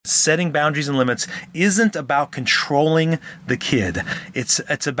setting boundaries and limits isn't about controlling the kid.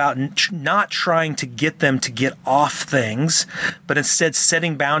 It's about not trying to get them to get off things, but instead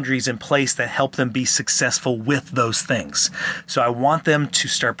setting boundaries in place that help them be successful with those things. So I want them to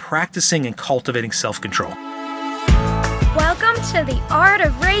start practicing and cultivating self-control. Welcome to the Art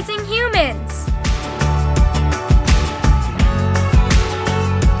of Raising Humans.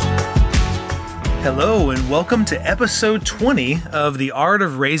 Hello, and welcome to episode 20 of the Art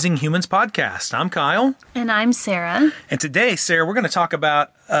of Raising Humans podcast. I'm Kyle. And I'm Sarah. And today, Sarah, we're going to talk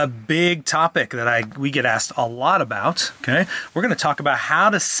about a big topic that we get asked a lot about, okay? We're going to talk about how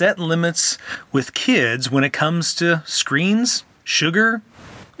to set limits with kids when it comes to screens, sugar,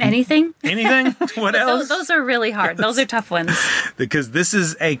 anything? What else? Those are really hard. Those are tough ones. Because this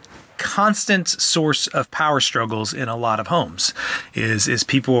is a constant source of power struggles in a lot of homes is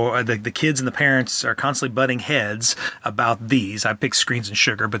people, the kids and the parents are constantly butting heads about these. I picked screens and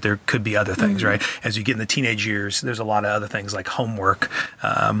sugar, but there could be other things, right? As you get in the teenage years, there's a lot of other things like homework,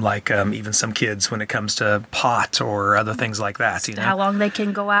 even some kids when it comes to pot or other things like that. You know? How long they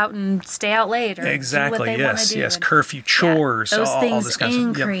can go out and stay out late or exactly, do what they want to do. Yes, curfew, chores, those all things this kind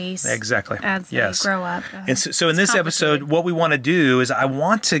increase of stuff. Yep, exactly. As they grow up. And so in this episode, what we want to do is I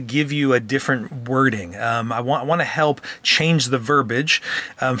want to give you a different wording. I want to help change the verbiage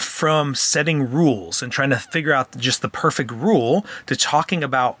from setting rules and trying to figure out just the perfect rule to talking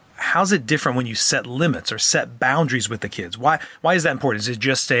about how's it different when you set limits or set boundaries with the kids? Why is that important? Is it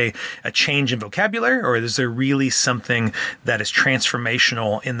just a change in vocabulary, or is there really something that is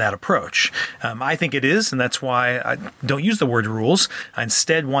transformational in that approach? I think it is, and that's why I don't use the word rules. I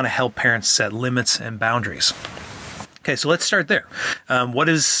instead want to help parents set limits and boundaries. Okay, so let's start there. What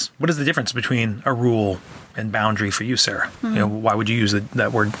is the difference between a rule and boundary for you, Sarah? Mm-hmm. Why would you use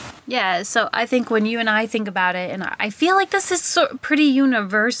that word? Yeah, so I think when you and I think about it, and I feel like this is pretty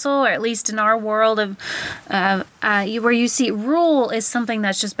universal, or at least in our world of where you see rule is something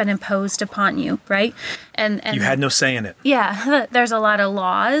that's just been imposed upon you, right? And you had no say in it. Yeah, there's a lot of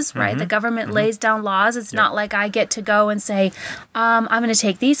laws, right? The government lays down laws. It's not like I get to go and say, I'm going to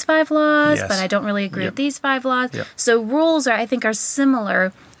take these 5 laws, but I don't really agree with these 5 laws. Yep. So rules I think are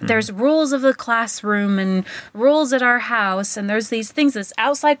similar. There's rules of the classroom and rules at our house, and there's these things. This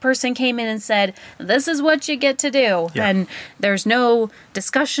outside person came in and said, this is what you get to do. Yeah. And there's no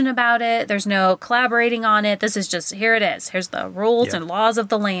discussion about it. There's no collaborating on it. This is just, here it is. Here's the rules and laws of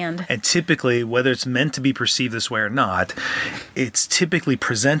the land. And typically, whether it's meant to be perceived this way or not, it's typically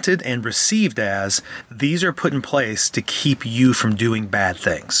presented and received as these are put in place to keep you from doing bad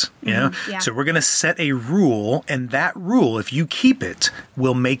things. You know? Yeah. So we're going to set a rule, and that rule, if you keep it,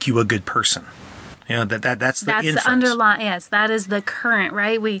 will make you a good person. You know, that's the inference. The underlying, yes, that is the current,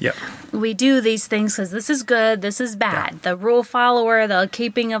 right? We do these things because this is good, this is bad. Yeah. The rule follower, the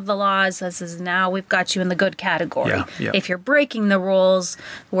keeping of the laws, this is now we've got you in the good category. Yeah, yeah. If you're breaking the rules,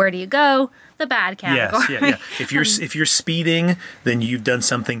 where do you go? The bad category. Yes, yeah. If you're speeding, then you've done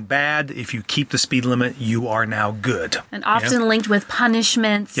something bad. If you keep the speed limit, you are now good. And often linked with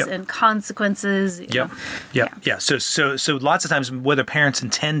punishments and consequences. Yeah. So lots of times, whether parents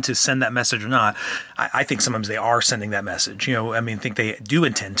intend to send that message or not, I think sometimes they are sending that message. I think they do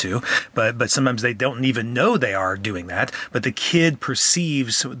intend to, but sometimes they don't even know they are doing that. But the kid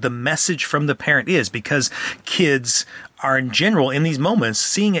perceives the message from the parent is because kids are in general in these moments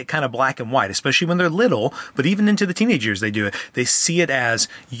seeing it kind of black and white, especially when they're little, but even into the teenage years they do it. They see it as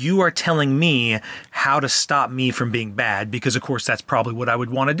you are telling me how to stop me from being bad, because of course that's probably what I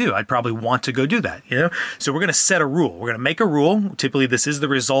would want to do. I'd probably want to go do that, So we're going to set a rule. We're going to make a rule. Typically this is the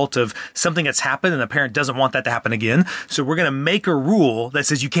result of something that's happened and the parent doesn't want that to happen again. So we're going to make a rule that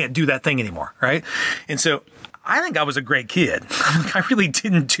says you can't do that thing anymore, right? And so I think I was a great kid. I really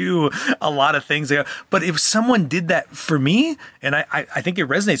didn't do a lot of things. But if someone did that for me, and I think it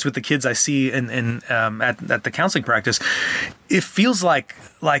resonates with the kids I see at the counseling practice, it feels like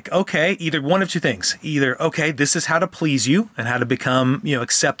okay, either one of two things. Either, okay, this is how to please you and how to become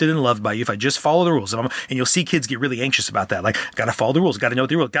accepted and loved by you if I just follow the rules. And you'll see kids get really anxious about that. Like, got to follow the rules, got to know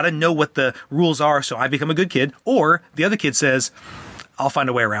the rules, got to know what the rules are so I become a good kid. Or the other kid says, I'll find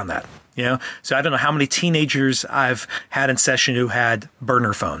a way around that. So I don't know how many teenagers I've had in session who had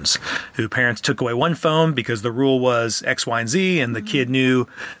burner phones, who parents took away one phone because the rule was X, Y, and Z, and the kid knew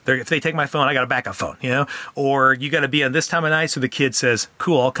if they take my phone, I got a backup phone, or you got to be on this time of night. So the kid says,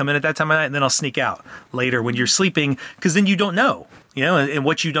 cool, I'll come in at that time of night and then I'll sneak out later when you're sleeping, because then you don't know. and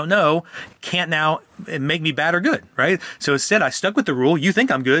what you don't know can't now make me bad or good, right? So instead, I stuck with the rule. You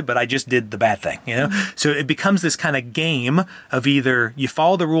think I'm good, but I just did the bad thing, So it becomes this kind of game of either you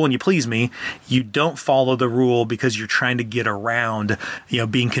follow the rule and you please me, you don't follow the rule because you're trying to get around,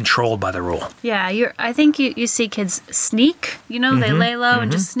 being controlled by the rule. Yeah, I think you see kids sneak, they lay low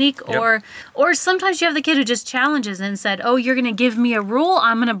and just sneak, or sometimes you have the kid who just challenges and said, oh, you're going to give me a rule,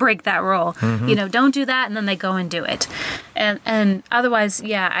 I'm going to break that rule. Don't do that, and then they go and do it. And otherwise,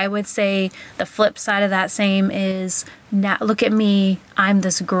 I would say the flip side of that same is, now look at me, I'm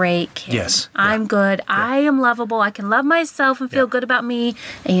this great kid. Yes. I'm good. Yeah. I am lovable. I can love myself and feel good about me,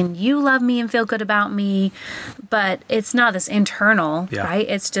 and you love me and feel good about me. But it's not this internal, right?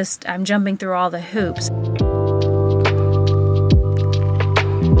 It's just I'm jumping through all the hoops.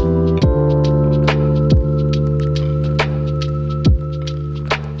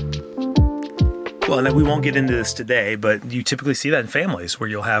 Well, and we won't get into this today, but you typically see that in families where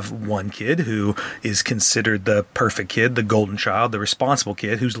you'll have one kid who is considered the perfect kid, the golden child, the responsible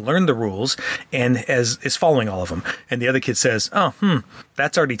kid who's learned the rules and is following all of them. And the other kid says,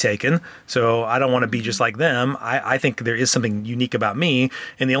 that's already taken, so I don't want to be just like them. I think there is something unique about me,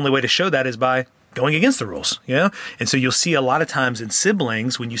 and the only way to show that is by going against the rules, And so you'll see a lot of times in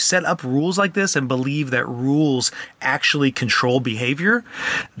siblings, when you set up rules like this and believe that rules actually control behavior,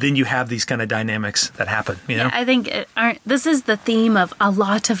 then you have these kind of dynamics that happen, Yeah, I think this is the theme of a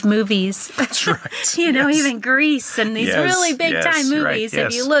lot of movies. That's right. Even Grease and these really big time movies.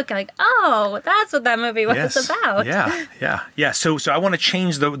 If you look like, oh, that's what that movie was about. Yeah. So I want to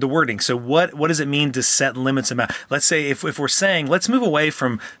change the wording. So what does it mean to set limits about? Let's say if we're saying, let's move away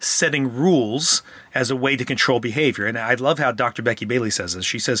from setting rules as a way to control behavior. And I love how Dr. Becky Bailey says this.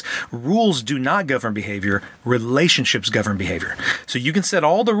 She says, rules do not govern behavior, relationships govern behavior. So you can set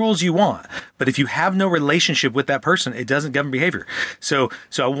all the rules you want, but if you have no relationship with that person, it doesn't govern behavior. So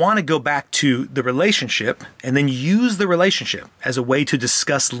I want to go back to the relationship and then use the relationship as a way to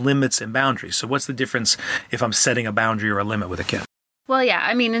discuss limits and boundaries. So what's the difference if I'm setting a boundary or a limit with a kid? Well, yeah,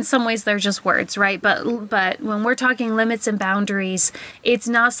 I mean, in some ways they're just words, right? But when we're talking limits and boundaries, it's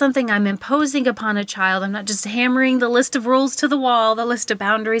not something I'm imposing upon a child. I'm not just hammering the list of rules to the wall, the list of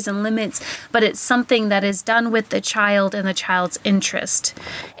boundaries and limits, but it's something that is done with the child and the child's interest.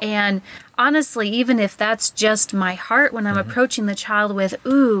 And honestly, even if that's just my heart when I'm approaching the child with,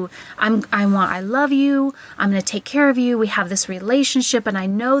 I love you, I'm going to take care of you, we have this relationship, and I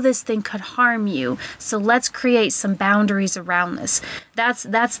know this thing could harm you, so let's create some boundaries around this.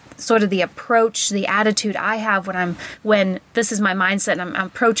 That's sort of the approach, the attitude I have when this is my mindset and I'm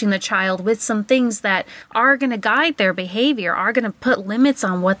approaching the child with some things that are going to guide their behavior, are going to put limits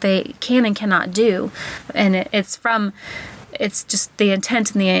on what they can and cannot do. And it's just the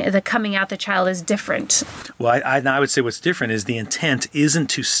intent and the coming out the child is different. Well, I would say what's different is the intent isn't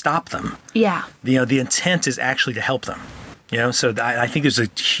to stop them. Yeah. The intent is actually to help them. So I think there's a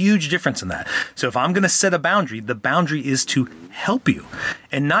huge difference in that. So if I'm going to set a boundary, the boundary is to help you.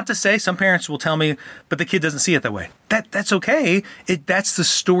 And not to say, some parents will tell me, but the kid doesn't see it that way. That's okay. That's the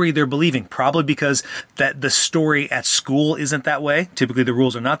story they're believing, probably because that the story at school isn't that way. Typically the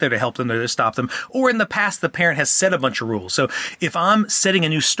rules are not there to help them, they're there to stop them. Or in the past, the parent has set a bunch of rules. So if I'm setting a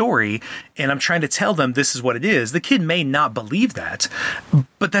new story and I'm trying to tell them this is what it is, the kid may not believe that,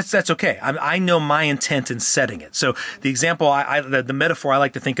 but that's okay. I know my intent in setting it. So the example, the metaphor I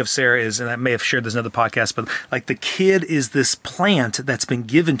like to think of, Sarah, is, and I may have shared this in another podcast, but like the kid is this plant that's been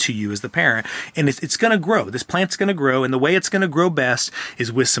given to you as the parent, and it's going to grow. This plant's going to grow, and the way it's going to grow best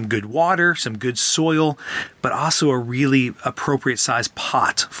is with some good water, some good soil, but also a really appropriate sized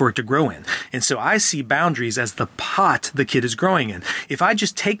pot for it to grow in. And so I see boundaries as the pot the kid is growing in. If I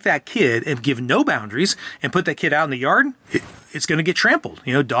just take that kid and give no boundaries and put that kid out in the yard, it's going to get trampled.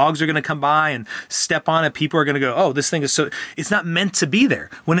 Dogs are going to come by and step on it. People are going to go, oh, this thing is so, it's not meant to be there.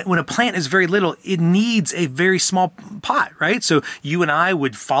 When a plant is very little, it needs a very small pot, right? So you and I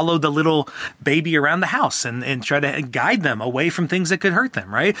would follow the little baby around the house and try to guide them away from things that could hurt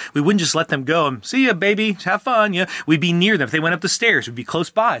them, right? We wouldn't just let them go and see ya, baby, have fun. We'd be near them. If they went up the stairs, we'd be close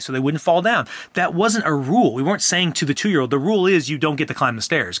by so they wouldn't fall down. That wasn't a rule. We weren't saying to the 2-year-old, the rule is you don't get to climb the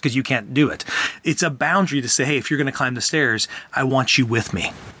stairs because you can't do it. It's a boundary to say, hey, if you're going to climb the stairs, I want you with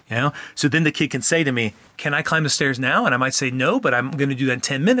me. So then the kid can say to me, can I climb the stairs now? And I might say, no, but I'm going to do that in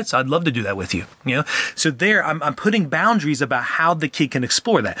 10 minutes. I'd love to do that with you. So there I'm putting boundaries about how the kid can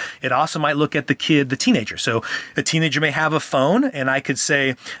explore that. It also might look at the teenager. So a teenager may have a phone, and I could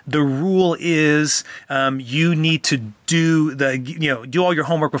say the rule is you need to do all your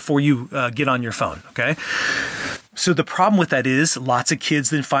homework before you get on your phone. Okay. So the problem with that is lots of kids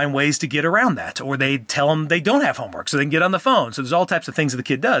then find ways to get around that, or they tell them they don't have homework so they can get on the phone. So there's all types of things that the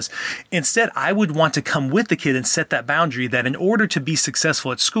kid does. Instead, I would want to come with the kid and set that boundary that in order to be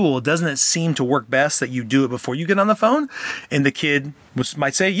successful at school, doesn't it seem to work best that you do it before you get on the phone? And the kid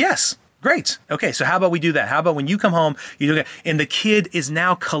might say, yes. Great. Okay, so how about we do that? How about when you come home, you do that? And the kid is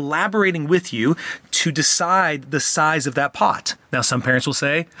now collaborating with you to decide the size of that pot. Now, some parents will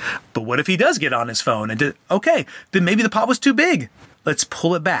say, but what if he does get on his phone? And okay, then maybe the pot was too big. Let's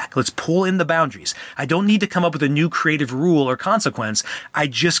pull it back. Let's pull in the boundaries. I don't need to come up with a new creative rule or consequence. I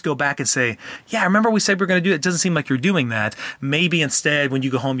just go back and say, yeah, remember we said we were going to do it. It doesn't seem like you're doing that. Maybe instead, when you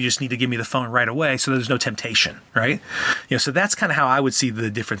go home, you just need to give me the phone right away so there's no temptation, right? So that's kind of how I would see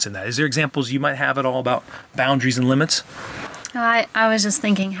the difference in that. Is there examples you might have at all about boundaries and limits? I was just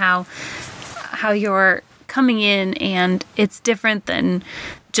thinking how you're coming in and it's different than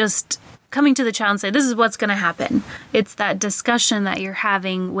just coming to the child and say, this is what's going to happen. It's that discussion that you're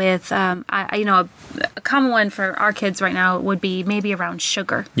having with, a common one for our kids right now would be maybe around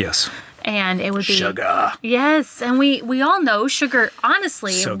sugar. Yes. And it would be sugar. Yes, and we all know sugar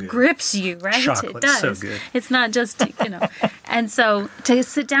honestly so grips you, right? Chocolate's it does. So good. It's not just, And so to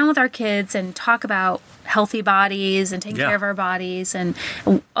sit down with our kids and talk about healthy bodies and taking care of our bodies and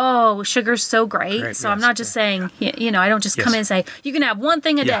sugar's so great. So I'm not just saying, I don't just come in and say, you can have one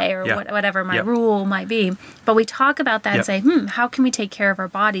thing a day or whatever my rule might be. But we talk about that and say, how can we take care of our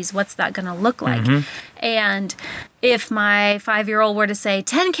bodies? What's that going to look like? Mm-hmm. And if my 5-year-old were to say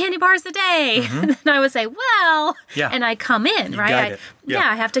 10 candy bars a day, then I would say, and I come in, right?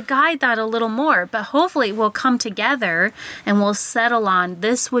 I have to guide that a little more, but hopefully we'll come together and we'll settle on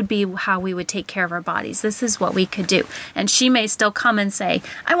this would be how we would take care of our bodies. This is what we could do. And she may still come and say,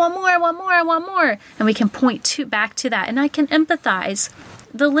 I want more, I want more, I want more. And we can point back to that. And I can empathize.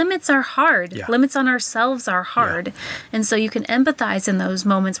 The limits are hard. Yeah. Limits on ourselves are hard. Yeah. And so you can empathize in those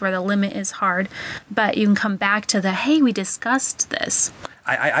moments where the limit is hard, but you can come back to hey, we discussed this.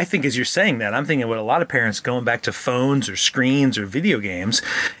 I think as you're saying that, I'm thinking what a lot of parents going back to phones or screens or video games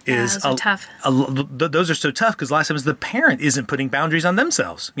is those are tough. Those are so tough because a lot of times the parent isn't putting boundaries on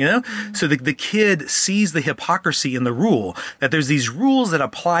themselves, Mm-hmm. So the kid sees the hypocrisy in the rule, that there's these rules that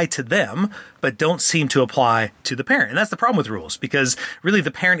apply to them but don't seem to apply to the parent. And that's the problem with rules, because really the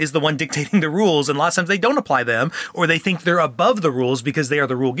parent is the one dictating the rules, and a lot of times they don't apply them, or they think they're above the rules because they are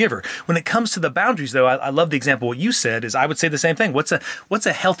the rule giver. When it comes to the boundaries, though, I love the example what you said is I would say the same thing. What's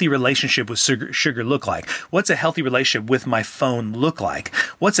a healthy relationship with sugar look like? What's a healthy relationship with my phone look like?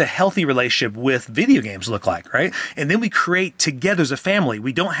 What's a healthy relationship with video games look like, right? And then we create together as a family.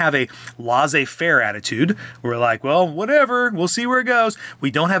 We don't have a laissez-faire attitude. We're like, well, whatever, we'll see where it goes.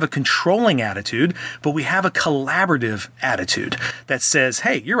 We don't have a controlling attitude, but we have a collaborative attitude that says,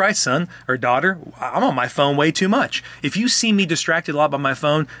 hey, you're right, son or daughter, I'm on my phone way too much. If you see me distracted a lot by my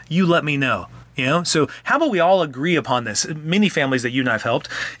phone, you let me know. So how about we all agree upon this? Many families that you and I have helped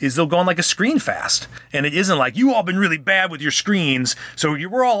is they'll go on like a screen fast. And it isn't like, you all been really bad with your screens, so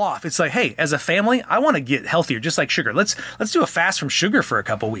we're all off. It's like, hey, as a family, I want to get healthier, just like sugar. Let's do a fast from sugar for a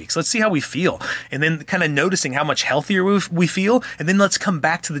couple weeks. Let's see how we feel. And then kind of noticing how much healthier we feel. And then let's come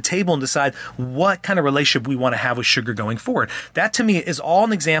back to the table and decide what kind of relationship we want to have with sugar going forward. That to me is all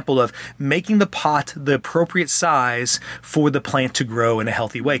an example of making the pot the appropriate size for the plant to grow in a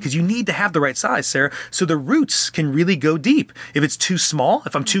healthy way. Because you need to have the right size, Sarah, so the roots can really go deep. If it's too small,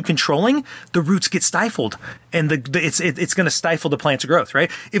 if I'm too controlling, the roots get stifled, and it's going to stifle the plant's growth, right?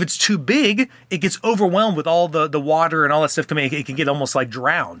 If it's too big, it gets overwhelmed with all the water and all that stuff coming. It can get almost like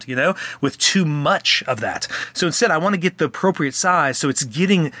drowned, with too much of that. So instead, I want to get the appropriate size, so it's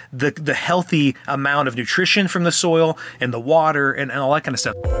getting the healthy amount of nutrition from the soil and the water and all that kind of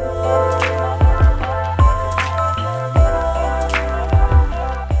stuff.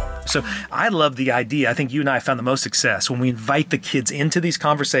 So I love the idea. I think you and I found the most success when we invite the kids into these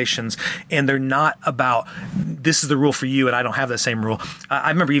conversations and they're not about, this is the rule for you and I don't have that same rule. I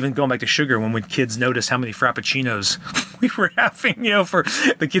remember even going back to sugar when kids noticed how many Frappuccinos we were having, for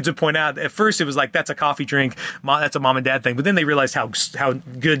the kids would point out. At first it was like, that's a coffee drink. That's a mom and dad thing. But then they realized how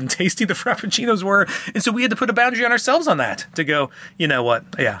good and tasty the Frappuccinos were. And so we had to put a boundary on ourselves on that to go, you know what?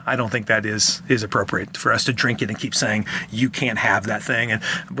 Yeah, I don't think that is appropriate for us to drink it and keep saying you can't have that thing. And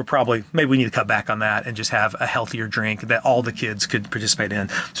maybe we need to cut back on that and just have a healthier drink that all the kids could participate in.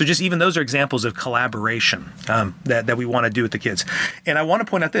 So just even those are examples of collaboration that we want to do with the kids. And I want to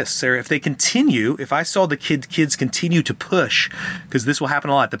point out this, Sarah, if I saw the kids continue to push, because this will happen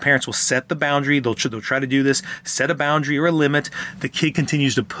a lot, the parents will set the boundary, they'll try to do this, set a boundary or a limit, the kid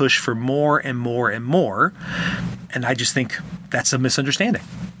continues to push for more and more and more. And I just think that's a misunderstanding.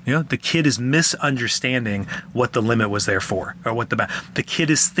 The kid is misunderstanding what the limit was there for, or what the kid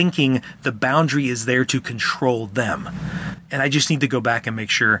is thinking the boundary is there to control them. And I just need to go back and make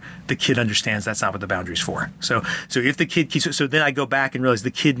sure the kid understands that's not what the boundary's for. So if the kid keeps, so then I go back and realize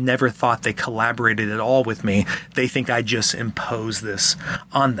the kid never thought they collaborated at all with me. They think I just imposed this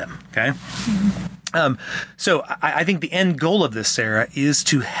on them. Okay. So I think the end goal of this, Sarah, is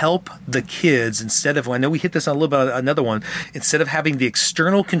to help the kids instead of, I know we hit this on a little bit, another one, instead of having the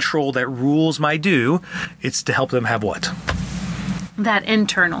external control that rules my do, it's to help them have what? That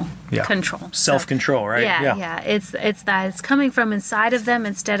internal control. Self-control, right? Yeah. It's that. It's coming from inside of them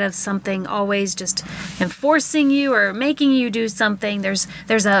instead of something always just enforcing you or making you do something. There's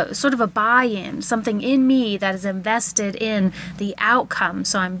a sort of a buy-in, something in me that is invested in the outcome.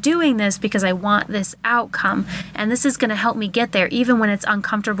 So I'm doing this because I want this outcome, and this is going to help me get there even when it's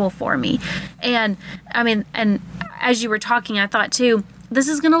uncomfortable for me. And I mean, and as you were talking, I thought too, this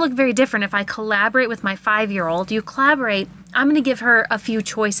is going to look very different if I collaborate with my 5-year-old. You collaborate, I'm going to give her a few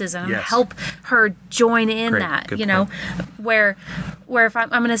choices and I'm going to help her join in that, Good you know, where if I'm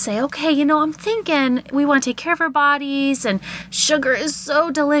going to say, okay, you know, I'm thinking we want to take care of our bodies and sugar is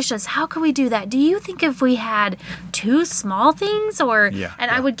so delicious. How can we do that? Do you think if we had 2 small things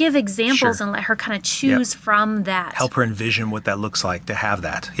I would give examples and let her kind of choose from that. Help her envision what that looks like to have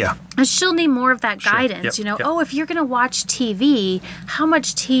that. Yeah. And she'll need more of that guidance, you know, if you're going to watch TV, how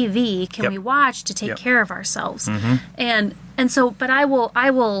much TV can we watch to take care of ourselves? And so, but I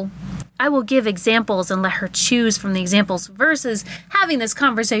will give examples and let her choose from the examples versus having this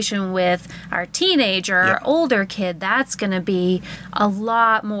conversation with our teenager, our older kid. That's going to be a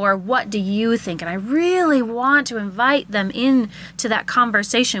lot more, what do you think? And I really want to invite them into that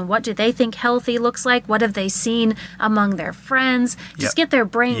conversation. What do they think healthy looks like? What have they seen among their friends? Just get their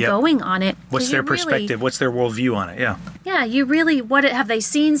brain going on it. What's their perspective? What's their worldview on it? Yeah. Yeah, you really, have they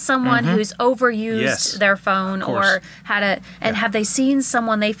seen someone who's overused their phone or have they seen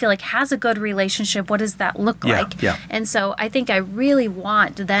someone they feel like has a good relationship? What does that look like? And so I think I really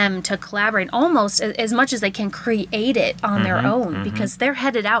want them to collaborate almost as much as they can create it on their own because they're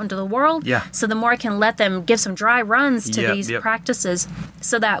headed out into the world. So the more I can let them give some dry runs to these practices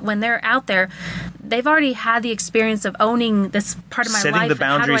so that when they're out there, they've already had the experience of owning this part of my life. Setting the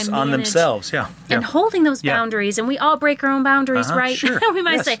boundaries on themselves, and holding those boundaries. And we all break our own boundaries, right? Sure. We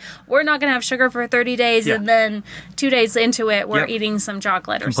might say, we're not going to have sugar for 30 days, and then 2 days into it, we're eating some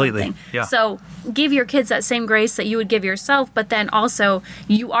chocolate or something. So give your kids that same grace that you would give yourself, but then also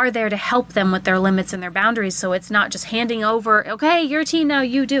you are there to help them with their limits and their boundaries. So it's not just handing over, okay, you're a teen now,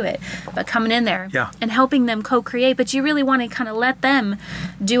 you do it, but coming in there and helping them co-create. But you really want to kind of let them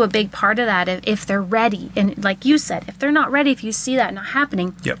do a big part of that if they're ready. And like you said, if they're not ready, if you see that not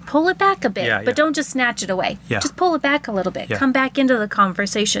happening, pull it back a bit, but don't just snatch it away. Just pull it back a little bit. Come back into the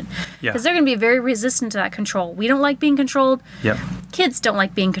conversation because they're going to be very resistant to that control. We don't like being controlled. Kids don't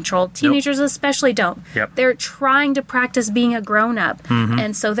like being controlled. Teenagers especially don't. They're trying to practice being a grown-up.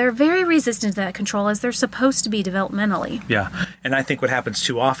 And so they're very resistant to that control as they're supposed to be developmentally. And I think what happens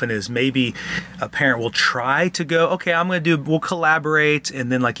too often is maybe a parent will try to go, okay, we'll collaborate.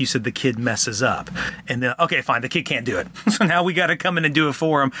 And then like you said, the kid messes up. And then, okay, fine, the kid can't do it. So now we got to come in and do it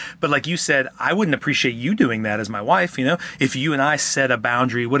for him. But like you said, I wouldn't appreciate you doing that as my wife. You know, if you and I set a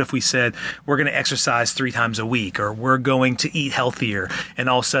boundary, what if we said we're going to exercise 3 times a week or we're going to eat healthier, and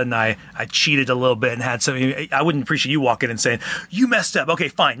all of a sudden I cheated a little bit and had something. I wouldn't appreciate you walking in and saying, you messed up. Okay,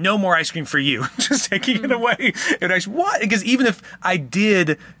 fine. No more ice cream for you. Just taking it away. And what? Because even if I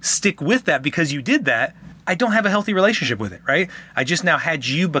did stick with that because you did that, I don't have a healthy relationship with it, right? I just now had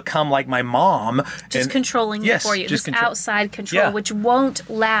you become like my mom. Just controlling it for you. Just outside control, which won't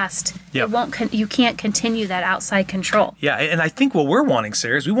last. It won't. You can't continue that outside control. And I think what we're wanting,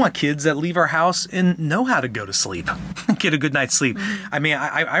 Sarah, is we want kids that leave our house and know how to go to sleep, get a good night's sleep. I mean,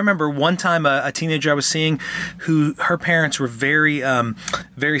 I remember one time a teenager I was seeing who her parents were very,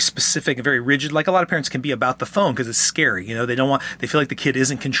 very specific and very rigid, like a lot of parents can be about the phone because it's scary. You know, they feel like the kid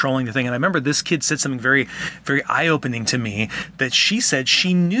isn't controlling the thing. And I remember this kid said something very, very eye-opening to me, that she said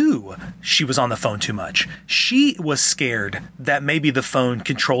she knew she was on the phone too much. She was scared that maybe the phone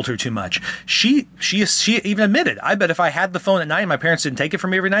controlled her too much. She even admitted, I bet if I had the phone at night and my parents didn't take it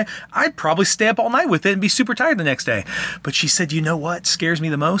from me every night, I'd probably stay up all night with it and be super tired the next day. But she said, you know what scares me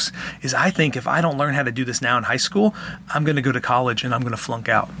the most is I think if I don't learn how to do this now in high school, I'm going to go to college and I'm going to flunk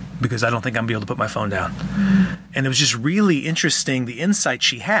out because I don't think I'm going to be able to put my phone down. And it was just really interesting, the insight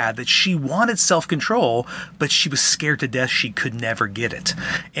she had, that she wanted self-control, but she was scared to death she could never get it.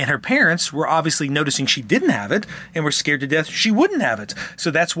 And her parents were obviously noticing she didn't have it and were scared to death she wouldn't have it.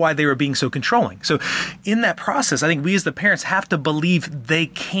 So that's why they were being so controlling. So in that process, I think we as the parents have to believe they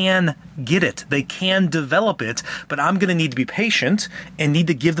can get it. They can develop it, but I'm going to need to be patient and need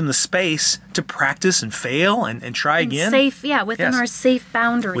to give them the space to practice and fail and try again. Safe, within our safe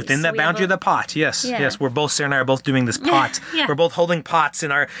boundaries. Within that boundary of the pot, yes. We're both, Sarah and I are both doing this pot. We're both holding pots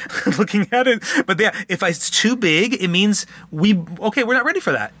in our, looking at it. But if it's too big, it means we're not ready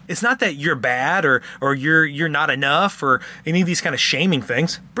for that. It's not that you're bad or you're not enough or any of these kind of shaming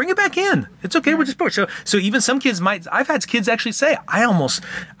things. Bring it back in. It's okay. We're just bored. So even some kids I've had kids actually say, I almost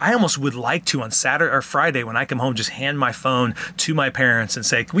would like to on Saturday or Friday when I come home, just hand my phone to my parents and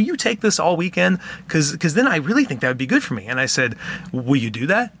say, will you take this all weekend? Because then I really think that would be good for me. And I said, will you do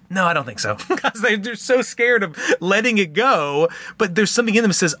that? No, I don't think so. Because they're so scared of letting it go. But there's something in them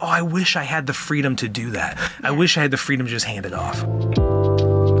that says, oh, I wish I had the freedom to do that. I wish I had the freedom to just hand it off.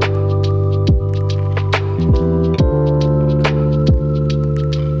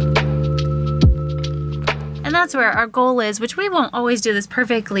 And that's where our goal is, which we won't always do this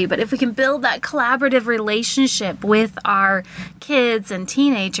perfectly, but if we can build that collaborative relationship with our kids and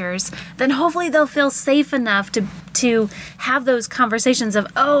teenagers, then hopefully they'll feel safe enough to have those conversations of,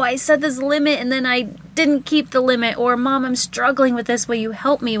 oh, I set this limit and then I didn't keep the limit, or Mom, I'm struggling with this. Will you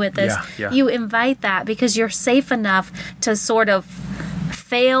help me with this? Yeah. You invite that because you're safe enough to sort of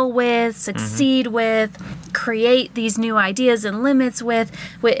fail with, succeed with, create these new ideas and limits with,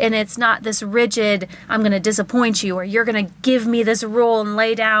 and it's not this rigid, I'm going to disappoint you, or you're going to give me this rule and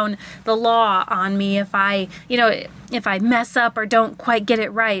lay down the law on me if I mess up or don't quite get it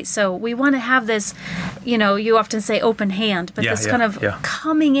right. So we want to have this, you often say open hand, but kind of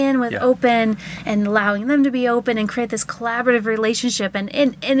coming in with open and allowing them to be open and create this collaborative relationship.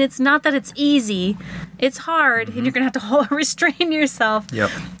 And it's not that it's easy, it's hard, and you're going to have to restrain yourself.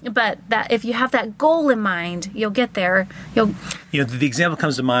 But that if you have that goal in mind, you'll get there. The example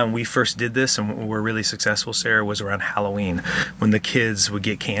comes to mind when we first did this and we're really successful, Sarah, was around Halloween when the kids would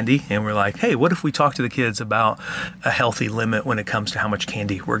get candy and we're like, hey, what if we talk to the kids about a healthy limit when it comes to how much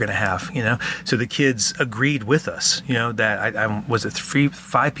candy we're going to have, So the kids agreed with us, that was it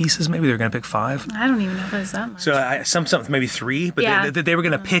 5 pieces? Maybe they were going to pick 5. I don't even know if it was that much. So some maybe 3, but they were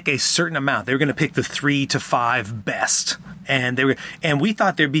going to pick a certain amount. They were going to pick the 3 to 5 best. And we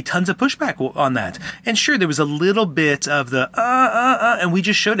thought there'd be tons of pushback on that. And sure, there was a little bit of the and we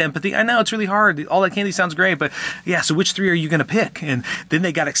just showed empathy. I know it's really hard. All that candy sounds great, but so which 3 are you going to pick? And then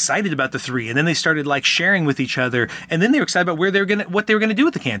they got excited about the 3, and then they started like sharing with each other, and then they were excited about what they were going to do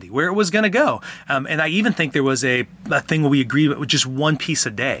with the candy, where it was going to go. And I even think there was a thing where we agreed with just 1 piece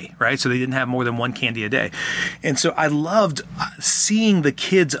a day, right? So they didn't have more than 1 candy a day. And so I loved seeing the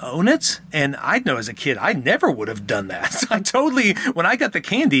kids own it. And I know as a kid, I never would have done that. So when I got the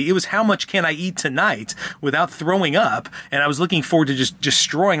candy, it was how much can I eat tonight without throwing up? And I was looking forward to just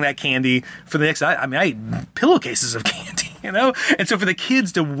destroying that candy for the next, I ate pillowcases of candy. And so for the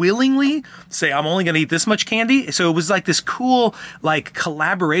kids to willingly say, I'm only going to eat this much candy. So it was like this cool, like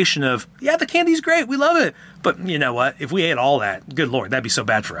collaboration of, the candy's great. We love it. But you know what? If we ate all that, good Lord, that'd be so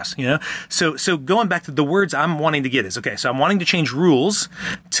bad for us, So going back to the words I'm wanting to get is, okay, so I'm wanting to change rules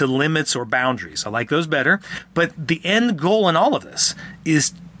to limits or boundaries. I like those better. But the end goal in all of this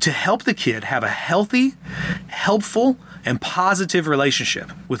is to help the kid have a healthy, helpful, and positive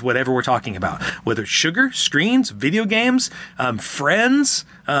relationship with whatever we're talking about, whether it's sugar, screens, video games, friends,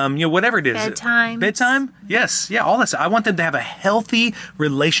 whatever it is. Bedtime? Yes. Yeah, all that stuff. I want them to have a healthy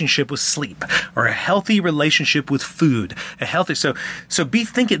relationship with sleep or a healthy relationship with food. So be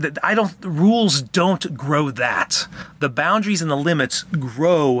thinking that rules don't grow that. The boundaries and the limits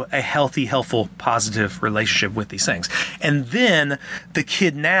grow a healthy, helpful, positive relationship with these things. And then the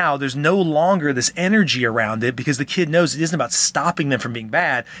kid now, there's no longer this energy around it because the kid knows it isn't about stopping them from being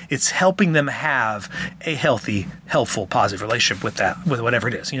bad. It's helping them have a healthy, helpful, positive relationship with whatever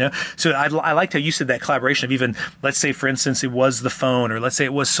it is, So I liked how you said that collaboration of even, let's say, for instance, it was the phone, or let's say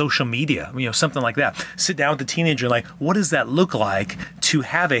it was social media, something like that. Sit down with the teenager and what does that look like to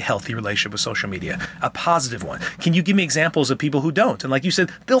have a healthy relationship with social media, a positive one? Can you give me examples of people who don't? And like you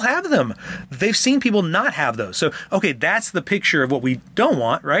said, they'll have them. They've seen people not have those. So, okay, that's the picture of what we don't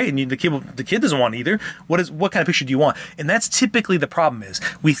want, right? And the kid doesn't want either. What kind of picture do you want? And that's typically the problem is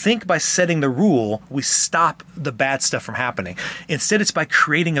we think by setting the rule, we stop the bad stuff from happening. Instead, it's by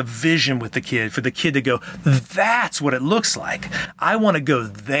creating a vision with the kid for the kid to go, that's what it looks like. I want to go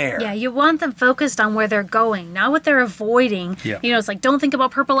there. Yeah, you want them focused on where they're going, not what they're avoiding. Yeah. It's like, don't think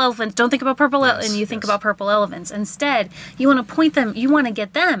about purple elephants. Don't think about purple elephants. And you think about purple elephants. Instead, you want to point them, you want to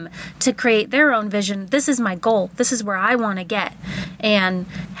get them to create their own vision. This is my goal. This is where I want to get. And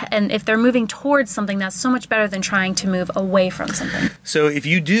if they're moving towards something, that's so much better than trying to move away from something. So if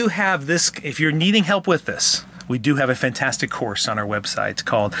you do have this, if you're needing help with this, we do have a fantastic course on our website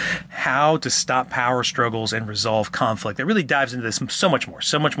called How to Stop Power Struggles and Resolve Conflict. It really dives into this so much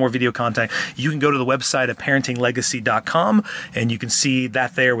more video content. You can go to the website at parentinglegacy.com and you can see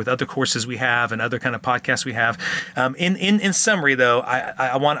that there with other courses we have and other kind of podcasts we have. In summary, though,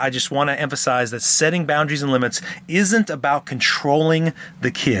 I just want to emphasize that setting boundaries and limits isn't about controlling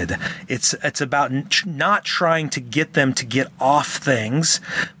the kid. It's about not trying to get them to get off things,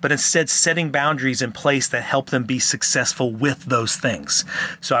 but instead setting boundaries in place that help them be successful with those things.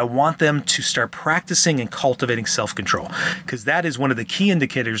 So I want them to start practicing and cultivating self-control, because that is one of the key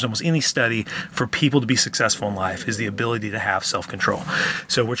indicators in almost any study for people to be successful in life, is the ability to have self-control.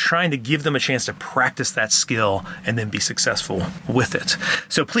 So we're trying to give them a chance to practice that skill and then be successful with it.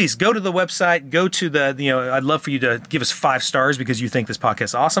 So please go to the website, go to I'd love for you to give us 5 stars because you think this podcast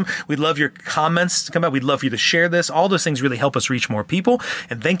is awesome. We'd love your comments to come out. We'd love for you to share this. All those things really help us reach more people.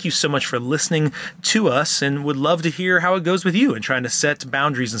 And thank you so much for listening to us, and would love to hear how it goes with you and trying to set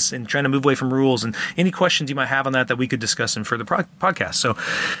boundaries and trying to move away from rules, and any questions you might have on that we could discuss in further podcasts. So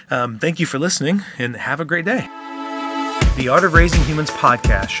thank you for listening and have a great day. The Art of Raising Humans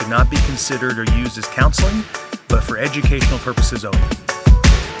podcast should not be considered or used as counseling, but for educational purposes only.